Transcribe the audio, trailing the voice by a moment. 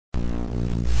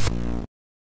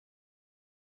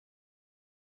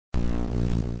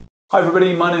Hi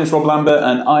everybody, my name is Rob Lambert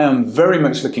and I am very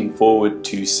much looking forward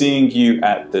to seeing you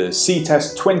at the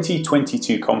CTEST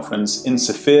 2022 conference in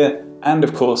Sofia and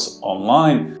of course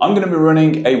online. I'm going to be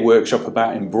running a workshop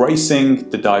about embracing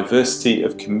the diversity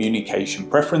of communication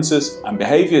preferences and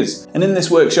behaviours. And in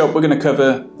this workshop we're going to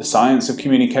cover the science of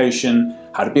communication,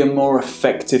 how to be a more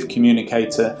effective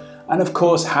communicator, and of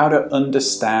course how to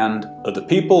understand other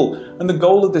people. And the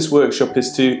goal of this workshop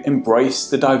is to embrace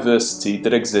the diversity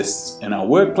that exists in our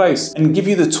workplace and give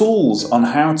you the tools on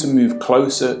how to move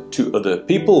closer to other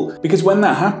people. Because when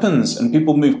that happens and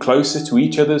people move closer to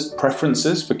each other's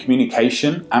preferences for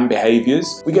communication and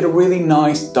behaviours, we get a really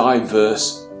nice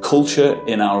diverse culture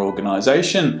in our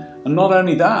organisation. And not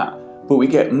only that, but we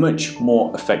get much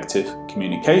more effective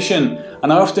communication.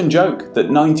 And I often joke that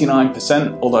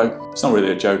 99%, although it's not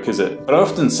really a joke, is it? But I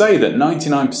often say that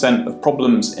 99% of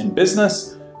problems in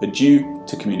business are due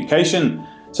to communication.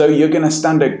 So you're going to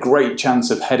stand a great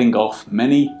chance of heading off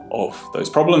many of those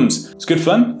problems. It's good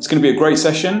fun. It's going to be a great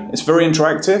session. It's very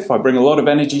interactive. I bring a lot of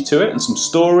energy to it and some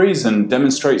stories and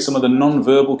demonstrate some of the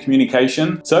non-verbal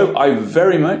communication. So I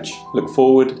very much look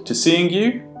forward to seeing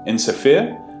you in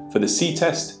Sofia for the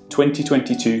CTEST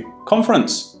 2022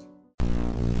 conference.